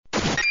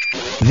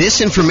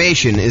This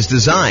information is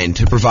designed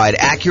to provide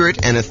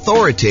accurate and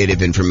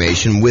authoritative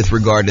information with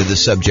regard to the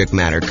subject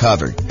matter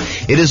covered.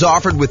 It is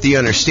offered with the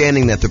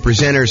understanding that the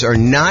presenters are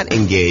not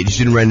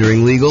engaged in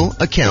rendering legal,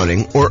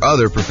 accounting, or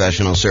other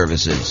professional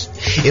services.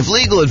 If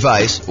legal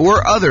advice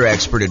or other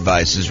expert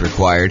advice is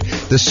required,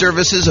 the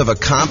services of a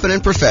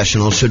competent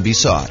professional should be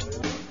sought.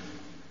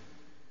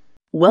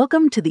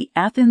 Welcome to the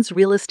Athens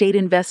Real Estate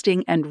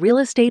Investing and Real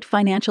Estate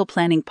Financial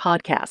Planning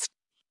Podcast.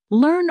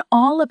 Learn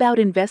all about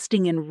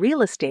investing in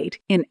real estate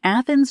in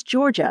Athens,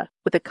 Georgia,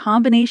 with a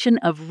combination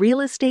of real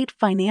estate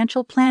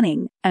financial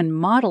planning and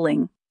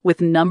modeling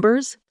with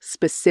numbers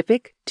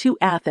specific to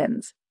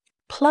Athens,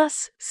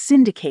 plus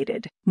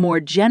syndicated, more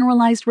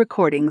generalized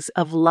recordings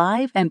of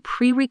live and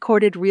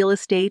pre-recorded real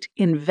estate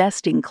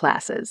investing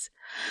classes.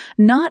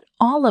 Not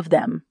all of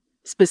them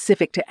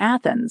specific to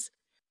Athens.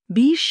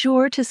 Be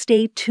sure to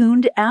stay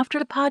tuned after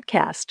the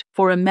podcast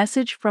for a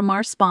message from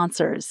our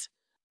sponsors.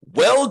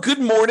 Well, good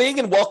morning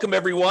and welcome,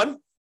 everyone.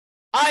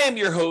 I am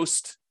your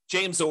host,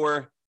 James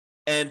Orr,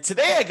 and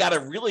today I got a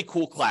really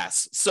cool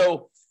class.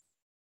 So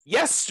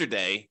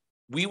yesterday,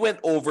 we went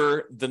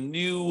over the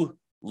new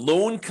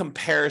loan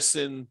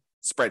comparison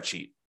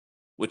spreadsheet,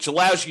 which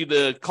allows you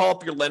to call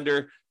up your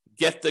lender,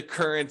 get the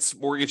current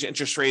mortgage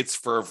interest rates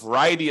for a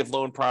variety of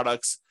loan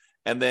products,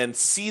 and then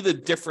see the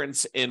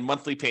difference in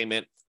monthly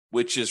payment,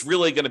 which is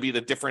really going to be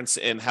the difference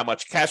in how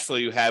much cash flow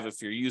you have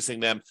if you're using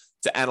them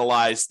to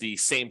analyze the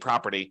same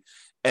property.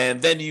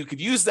 And then you could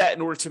use that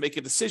in order to make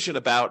a decision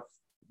about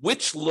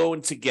which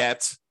loan to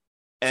get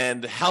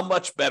and how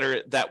much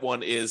better that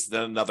one is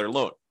than another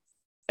loan.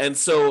 And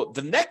so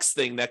the next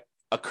thing that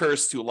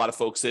occurs to a lot of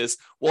folks is,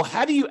 well,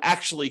 how do you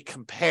actually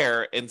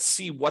compare and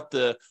see what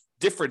the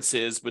difference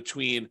is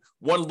between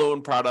one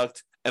loan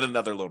product and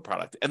another loan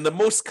product? And the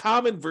most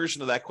common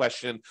version of that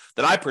question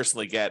that I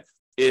personally get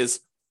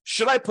is,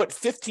 should I put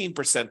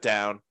 15%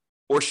 down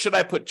or should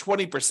I put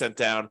 20%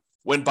 down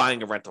when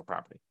buying a rental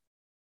property?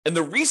 And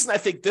the reason I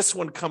think this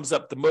one comes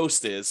up the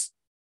most is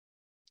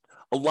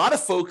a lot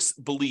of folks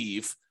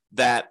believe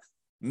that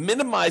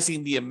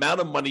minimizing the amount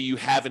of money you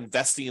have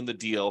investing in the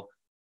deal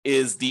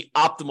is the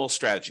optimal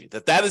strategy,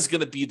 that is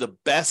going to be the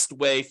best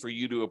way for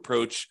you to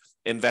approach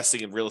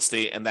investing in real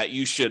estate, and that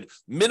you should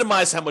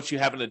minimize how much you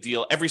have in a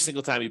deal every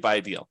single time you buy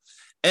a deal.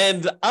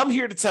 And I'm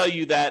here to tell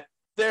you that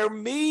there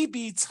may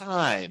be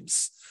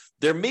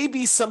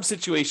some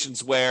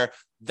situations where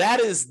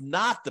that is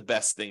not the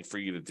best thing for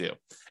you to do.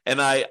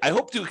 And I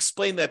hope to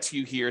explain that to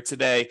you here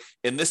today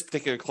in this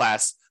particular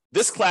class.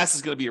 This class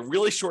is going to be a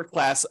really short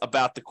class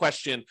about the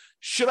question,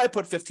 should I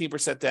put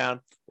 15% down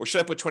or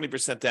should I put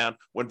 20% down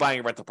when buying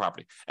a rental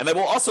property? And I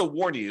will also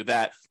warn you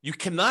that you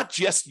cannot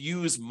just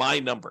use my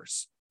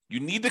numbers.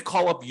 You need to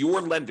call up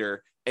your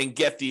lender and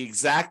get the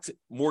exact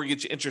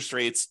mortgage interest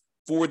rates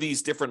for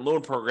these different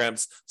loan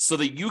programs so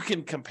that you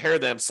can compare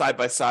them side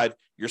by side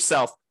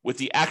yourself with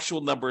the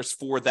actual numbers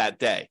for that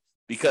day,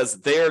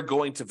 because they're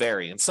going to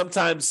vary. And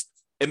sometimes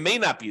it may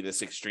not be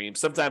this extreme.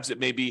 Sometimes it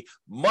may be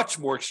much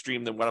more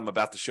extreme than what I'm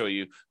about to show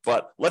you,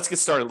 but let's get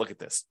started and look at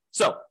this.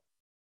 So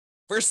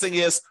first thing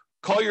is,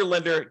 call your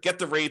lender, get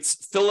the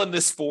rates, fill in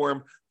this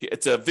form.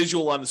 It's a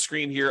visual on the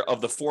screen here of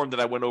the form that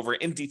I went over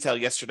in detail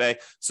yesterday.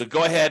 So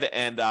go ahead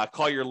and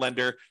call your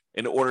lender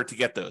in order to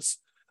get those.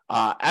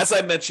 As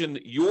I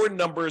mentioned, your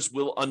numbers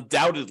will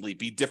undoubtedly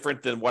be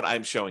different than what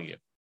I'm showing you.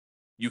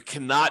 You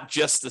cannot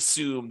just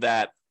assume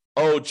that,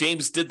 oh,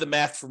 James did the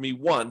math for me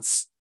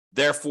once,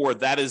 therefore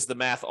that is the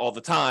math all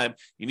the time.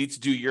 You need to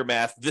do your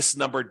math. This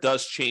number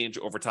does change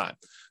over time.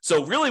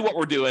 So really what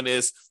we're doing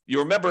is, you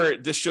remember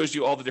this shows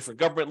you all the different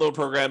government loan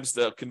programs,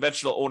 the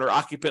conventional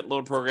owner-occupant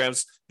loan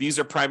programs. These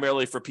are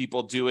primarily for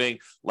people doing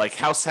like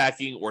house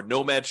hacking or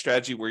nomad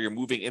strategy where you're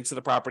moving into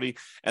the property.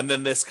 And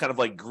then this kind of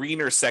like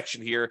greener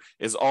section here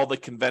is all the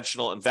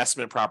conventional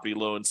investment property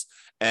loans.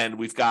 And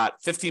we've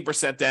got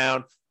 15%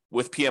 down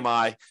with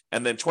PMI,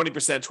 and then 20%,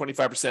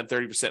 25%,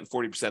 30%, and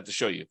 40% to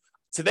show you.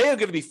 Today, I'm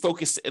going to be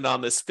focused in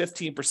on this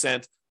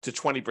 15% to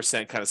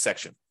 20% kind of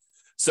section.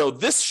 So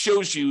this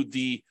shows you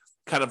the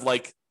kind of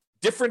like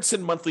difference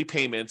in monthly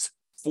payments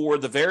for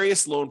the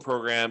various loan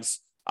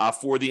programs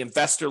for the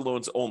investor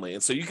loans only.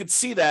 And so you can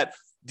see that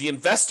the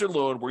investor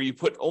loan, where you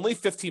put only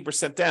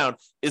 15% down,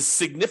 is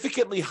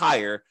significantly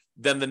higher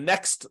than the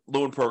next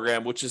loan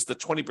program, which is the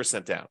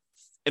 20% down.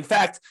 In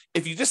fact,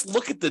 if you just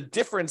look at the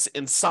difference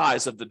in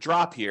size of the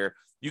drop here,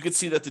 you can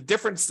see that the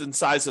difference in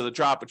size of the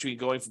drop between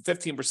going from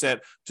 15%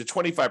 to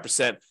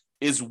 25%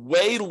 is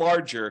way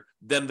larger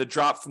than the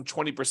drop from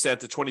 20%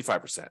 to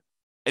 25%.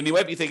 And you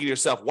might be thinking to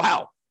yourself,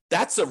 wow,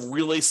 that's a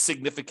really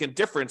significant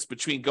difference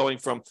between going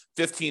from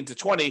 15 to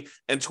 20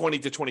 and 20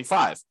 to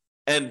 25.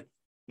 And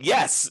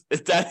yes,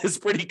 that is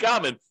pretty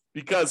common,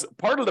 because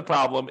part of the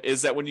problem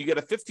is that when you get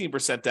a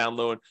 15% down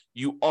loan,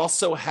 you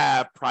also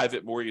have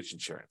private mortgage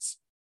insurance.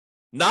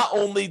 Not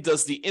only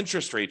does the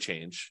interest rate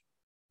change,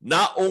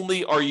 not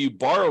only are you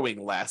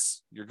borrowing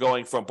less, you're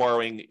going from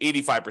borrowing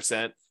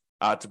 85%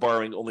 to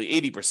borrowing only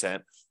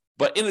 80%,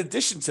 but in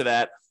addition to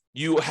that,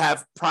 you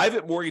have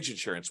private mortgage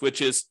insurance, which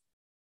is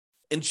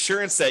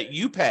insurance that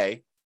you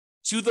pay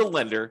to the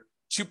lender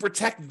to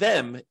protect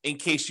them in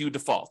case you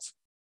default.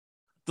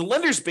 The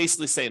lender's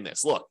basically saying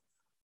this, look,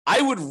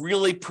 I would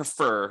really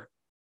prefer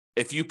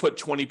if you put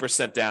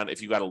 20% down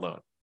if you got a loan.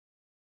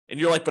 And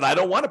you're like, but I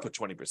don't want to put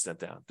 20%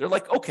 down. They're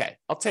like, okay,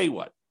 I'll tell you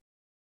what.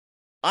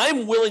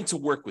 I'm willing to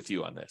work with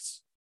you on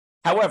this.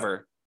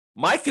 However,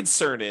 my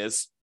concern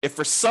is if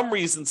for some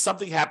reason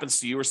something happens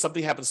to you or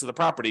something happens to the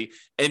property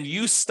and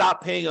you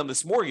stop paying on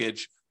this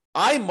mortgage,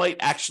 I might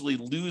actually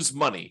lose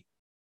money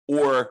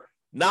or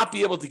not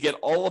be able to get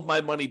all of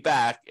my money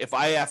back if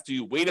I have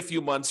to wait a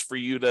few months for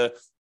you to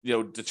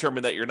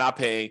determine that you're not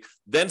paying,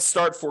 then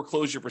start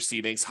foreclosure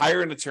proceedings,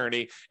 hire an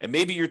attorney, and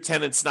maybe your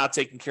tenant's not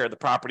taking care of the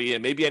property,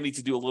 and maybe I need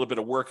to do a little bit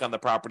of work on the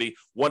property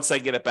once I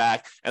get it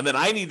back, and then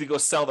I need to go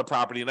sell the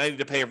property, and I need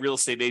to pay a real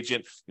estate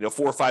agent,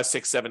 4, 5,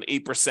 6, 7,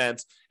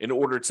 8% in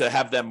order to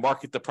have them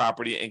market the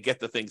property and get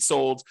the thing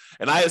sold.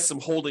 And I have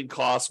some holding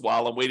costs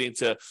while I'm waiting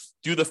to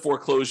do the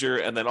foreclosure,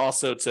 and then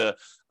also to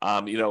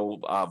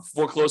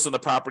foreclose on the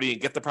property and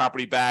get the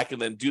property back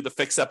and then do the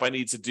fix up I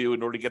need to do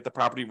in order to get the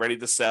property ready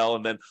to sell.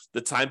 And then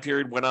the time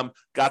period when I'm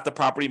got the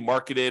property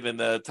marketed and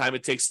the time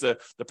it takes the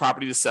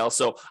property to sell.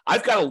 So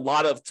I've got a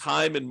lot of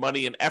time and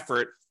money and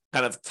effort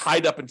kind of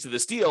tied up into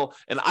this deal.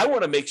 And I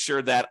want to make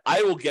sure that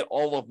I will get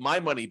all of my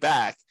money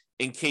back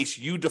in case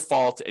you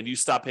default and you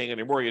stop paying on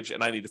your mortgage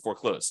and I need to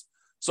foreclose.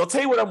 So I'll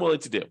tell you what I'm willing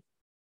to do.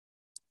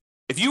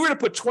 If you were to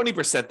put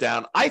 20%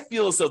 down, I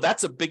feel as though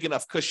that's a big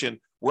enough cushion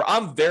where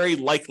I'm very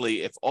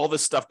likely, if all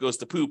this stuff goes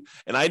to poop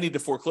and I need to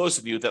foreclose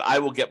on you, that I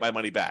will get my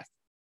money back.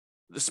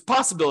 There's a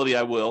possibility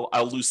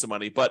I'll lose some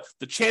money, but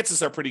the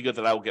chances are pretty good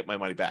that I will get my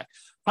money back.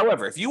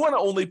 However, if you want to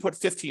only put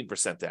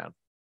 15% down,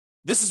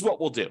 this is what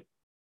we'll do.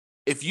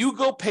 If you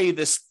go pay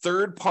this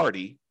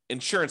third-party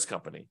insurance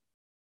company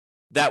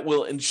that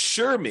will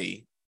insure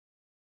me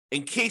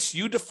in case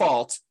you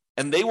default,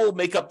 and they will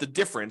make up the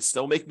difference,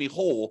 they'll make me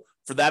whole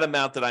for that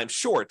amount that I'm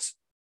short,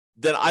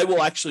 then I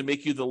will actually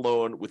make you the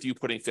loan with you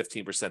putting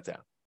 15% down.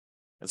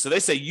 And so they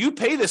say, you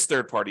pay this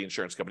third-party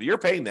insurance company, you're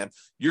paying them,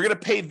 you're going to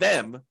pay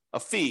them a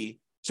fee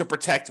to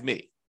protect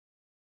me.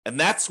 And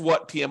that's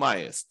what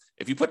PMI is.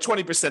 If you put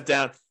 20%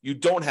 down, you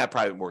don't have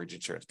private mortgage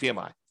insurance,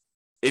 PMI.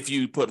 If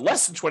you put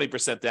less than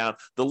 20% down,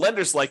 the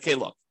lender's like, hey,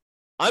 look,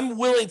 I'm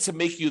willing to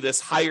make you this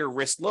higher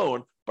risk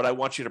loan, but I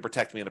want you to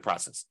protect me in the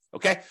process,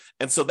 okay?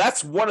 And so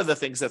that's one of the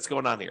things that's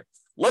going on here.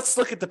 Let's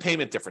look at the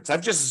payment difference.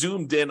 I've just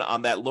zoomed in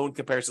on that loan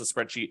comparison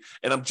spreadsheet,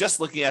 and I'm just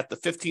looking at the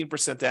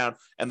 15% down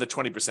and the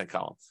 20%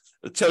 column.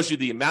 It tells you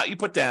the amount you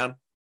put down,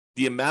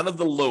 the amount of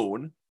the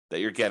loan that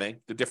you're getting,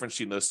 the difference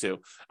between those two.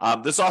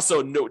 There's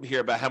also a note in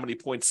here about how many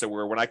points there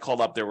were. When I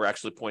called up, there were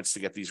actually points to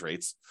get these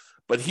rates.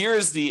 But here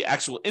is the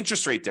actual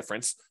interest rate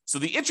difference. So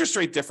the interest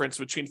rate difference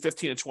between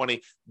 15 and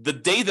 20, the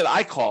day that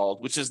I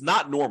called, which is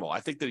not normal. I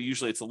think that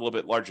usually it's a little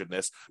bit larger than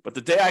this, but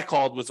the day I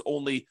called was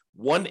only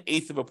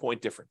 1/8 of a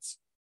point difference,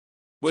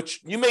 which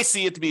you may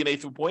see it to be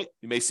 1/8 of a point.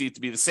 You may see it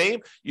to be the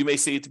same. You may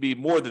see it to be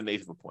more than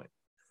 1/8 of a point.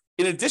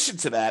 In addition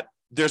to that,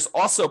 there's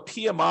also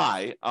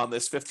PMI on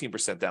this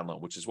 15% down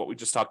loan, which is what we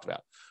just talked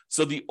about.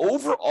 So the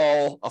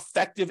overall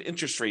effective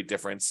interest rate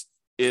difference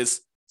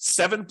is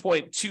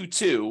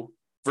 7.22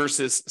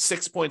 versus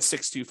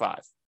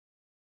 6.625.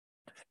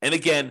 And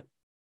again,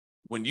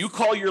 when you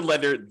call your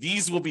lender,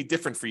 these will be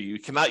different for you. You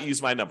cannot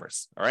use my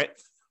numbers, all right?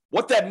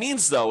 What that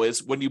means, though,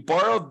 is when you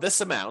borrow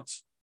this amount,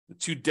 the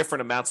two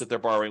different amounts that they're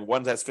borrowing,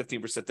 one has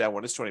 15% down,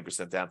 one is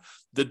 20% down,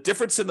 the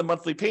difference in the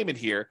monthly payment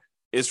here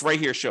is right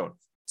here shown.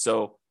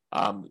 So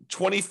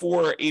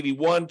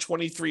 $24.81,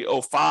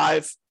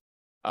 $23.05.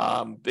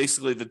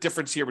 Basically, the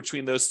difference here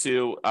between those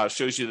two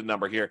shows you the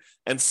number here.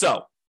 And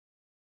so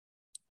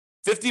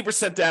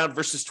 50% down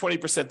versus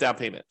 20% down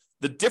payment.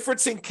 The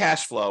difference in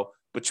cash flow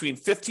between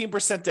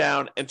 15%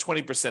 down and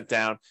 20%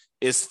 down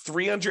is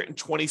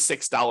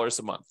 $326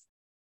 a month.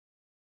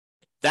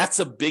 That's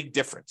a big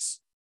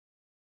difference.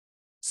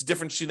 It's the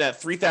difference between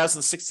that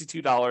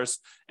 $3,062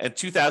 and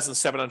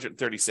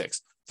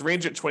 $2,736,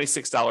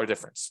 $326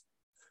 difference.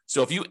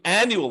 So if you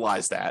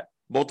annualize that,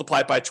 multiply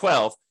it by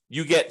 12,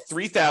 you get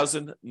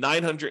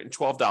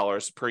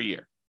 $3,912 per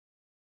year.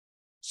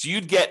 So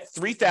you'd get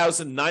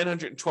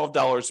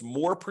 $3,912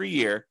 more per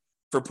year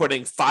for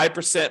putting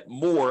 5%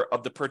 more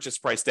of the purchase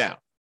price down.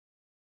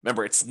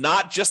 Remember, it's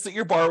not just that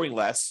you're borrowing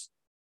less,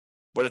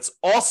 but it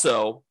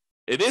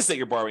is that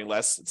you're borrowing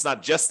less. It's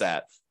not just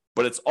that,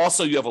 but it's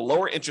also you have a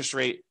lower interest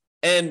rate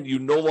and you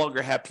no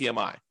longer have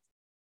PMI.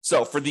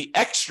 So for the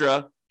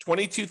extra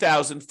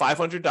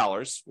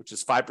 $22,500, which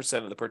is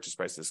 5% of the purchase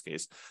price in this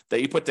case,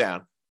 that you put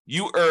down,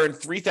 you earn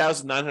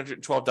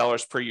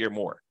 $3,912 per year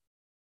more,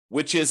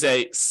 which is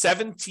a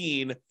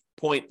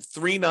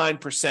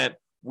 17.39%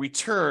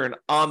 return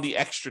on the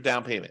extra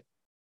down payment.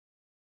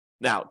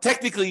 Now,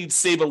 technically, you'd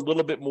save a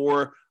little bit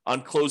more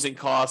on closing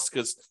costs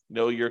because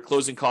your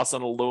closing costs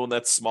on a loan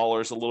that's smaller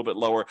is a little bit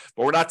lower,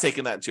 but we're not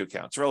taking that into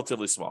account. It's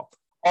relatively small.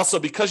 Also,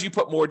 because you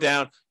put more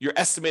down, your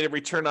estimated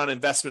return on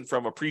investment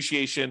from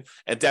appreciation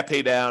and debt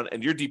pay down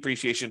and your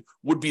depreciation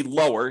would be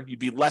lower. You'd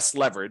be less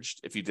leveraged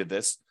if you did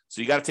this. So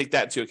you got to take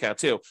that into account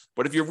too.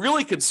 But if you're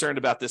really concerned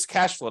about this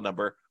cash flow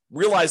number,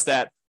 realize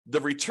that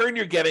the return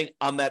you're getting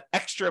on that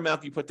extra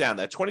amount you put down,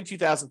 that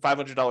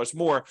 $22,500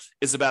 more,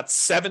 is about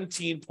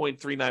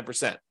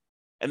 17.39%.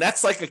 And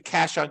that's like a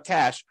cash on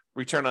cash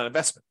return on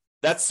investment.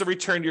 That's the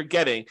return you're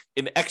getting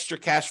in extra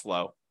cash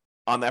flow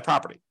on that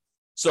property.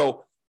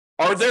 So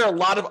are there a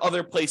lot of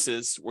other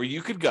places where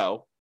you could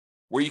go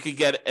where you could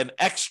get an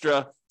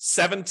extra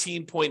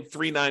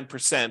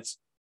 17.39%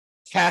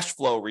 cash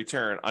flow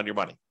return on your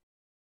money?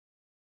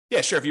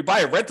 Yeah, sure. If you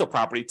buy a rental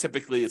property,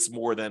 typically it's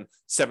more than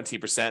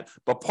 17%,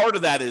 but part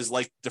of that is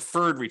like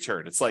deferred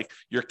return. It's like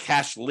your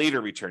cash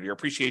later return, your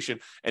appreciation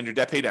and your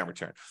debt pay down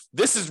return.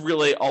 This is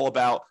really all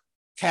about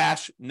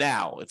cash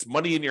now. It's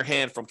money in your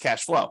hand from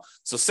cash flow.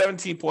 So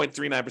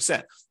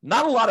 17.39%.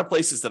 Not a lot of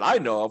places that I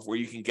know of where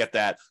you can get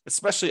that,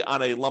 especially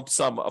on a lump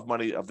sum of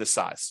money of this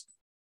size.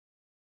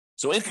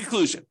 So in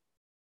conclusion,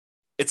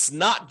 it's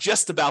not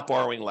just about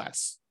borrowing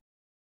less.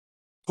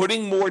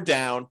 Putting more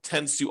down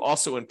tends to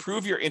also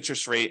improve your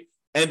interest rate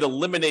and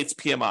eliminates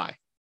PMI.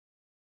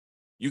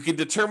 You can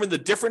determine the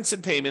difference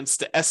in payments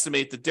to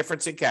estimate the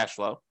difference in cash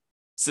flow,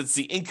 since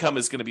the income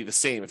is going to be the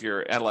same if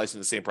you're analyzing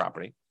the same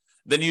property.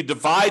 Then you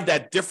divide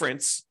that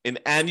difference in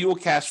annual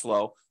cash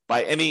flow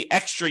by any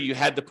extra you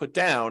had to put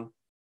down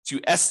to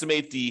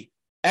estimate the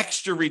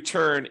extra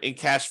return in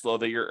cash flow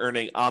that you're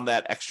earning on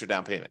that extra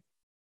down payment.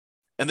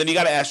 And then you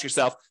got to ask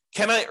yourself,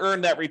 can I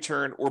earn that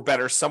return or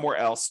better somewhere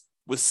else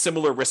with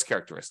similar risk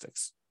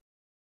characteristics?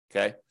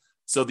 Okay.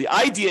 So the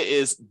idea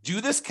is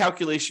do this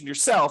calculation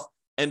yourself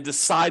and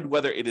decide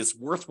whether it is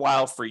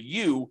worthwhile for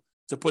you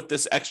to put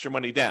this extra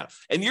money down.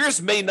 And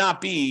yours may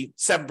not be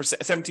 7%,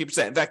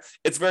 17%. In fact,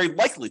 it's very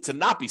likely to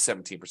not be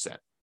 17%.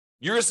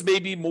 Yours may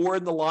be more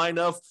in the line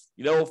of,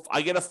 if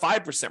I get a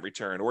 5%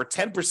 return or a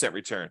 10%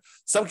 return.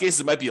 Some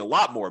cases it might be a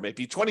lot more,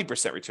 maybe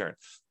 20% return.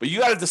 But you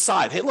got to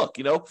decide, hey, look,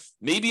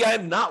 maybe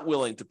I'm not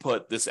willing to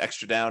put this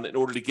extra down in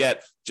order to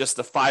get just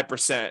a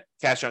 5%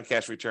 cash on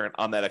cash return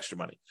on that extra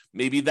money.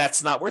 Maybe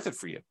that's not worth it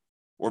for you.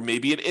 Or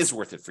maybe it is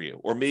worth it for you.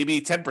 Or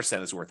maybe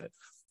 10% is worth it.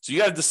 So you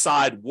got to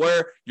decide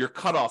where your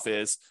cutoff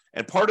is.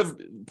 And part of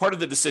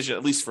the decision,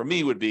 at least for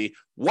me, would be,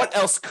 what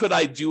else could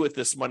I do with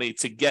this money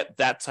to get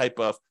that type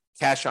of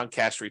cash on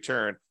cash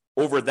return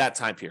over that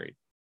time period?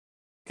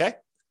 Okay.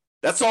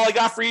 That's all I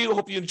got for you. I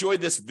hope you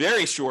enjoyed this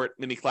very short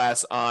mini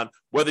class on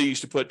whether you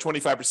should put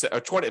 25% or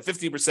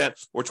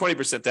 15% or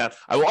 20% down.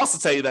 I will also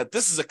tell you that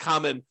this is a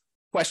common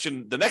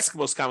question. The next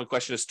most common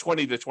question is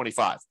 20 to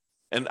 25.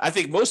 And I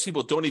think most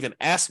people don't even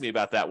ask me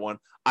about that one.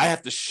 I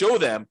have to show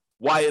them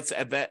why it's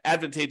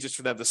advantageous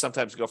for them to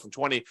sometimes go from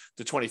 20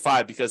 to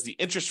 25, because the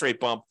interest rate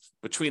bump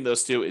between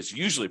those two is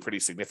usually pretty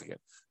significant.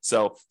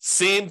 So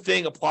same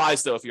thing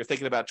applies, though, if you're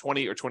thinking about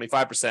 20 or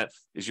 25%,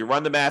 is you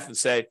run the math and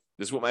say,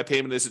 this is what my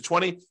payment is at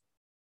 20,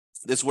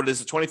 this is what it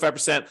is at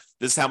 25%,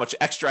 this is how much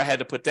extra I had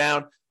to put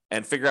down,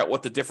 and figure out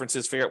what the difference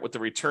is, figure out what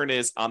the return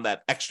is on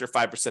that extra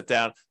 5%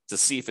 down to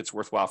see if it's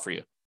worthwhile for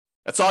you.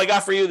 That's all I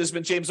got for you. This has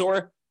been James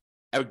Orr.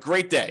 Have a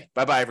great day.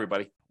 Bye-bye,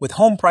 everybody. With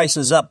home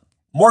prices up,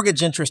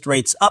 mortgage interest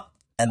rates up,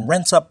 and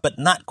rents up but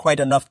not quite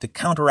enough to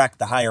counteract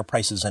the higher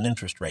prices and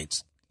interest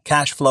rates,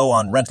 cash flow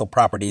on rental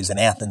properties in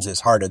Athens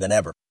is harder than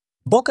ever.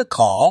 Book a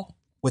call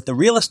with the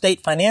Real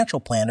Estate Financial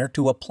Planner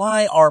to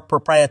apply our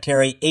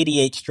proprietary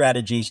 88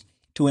 strategies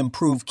to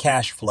improve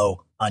cash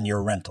flow on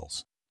your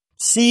rentals.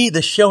 See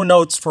the show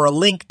notes for a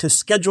link to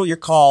schedule your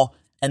call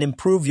and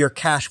improve your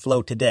cash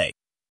flow today.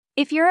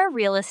 If you're a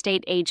real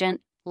estate agent,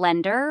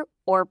 lender,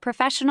 or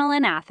professional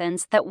in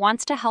Athens that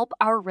wants to help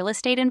our real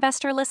estate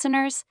investor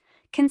listeners,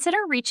 consider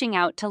reaching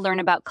out to learn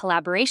about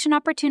collaboration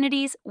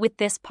opportunities with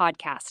this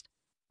podcast.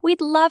 We'd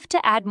love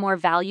to add more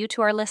value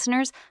to our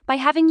listeners by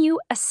having you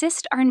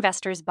assist our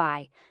investors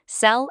buy,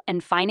 sell,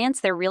 and finance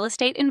their real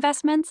estate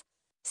investments.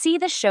 See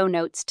the show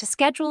notes to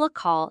schedule a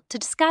call to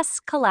discuss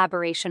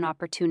collaboration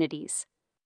opportunities.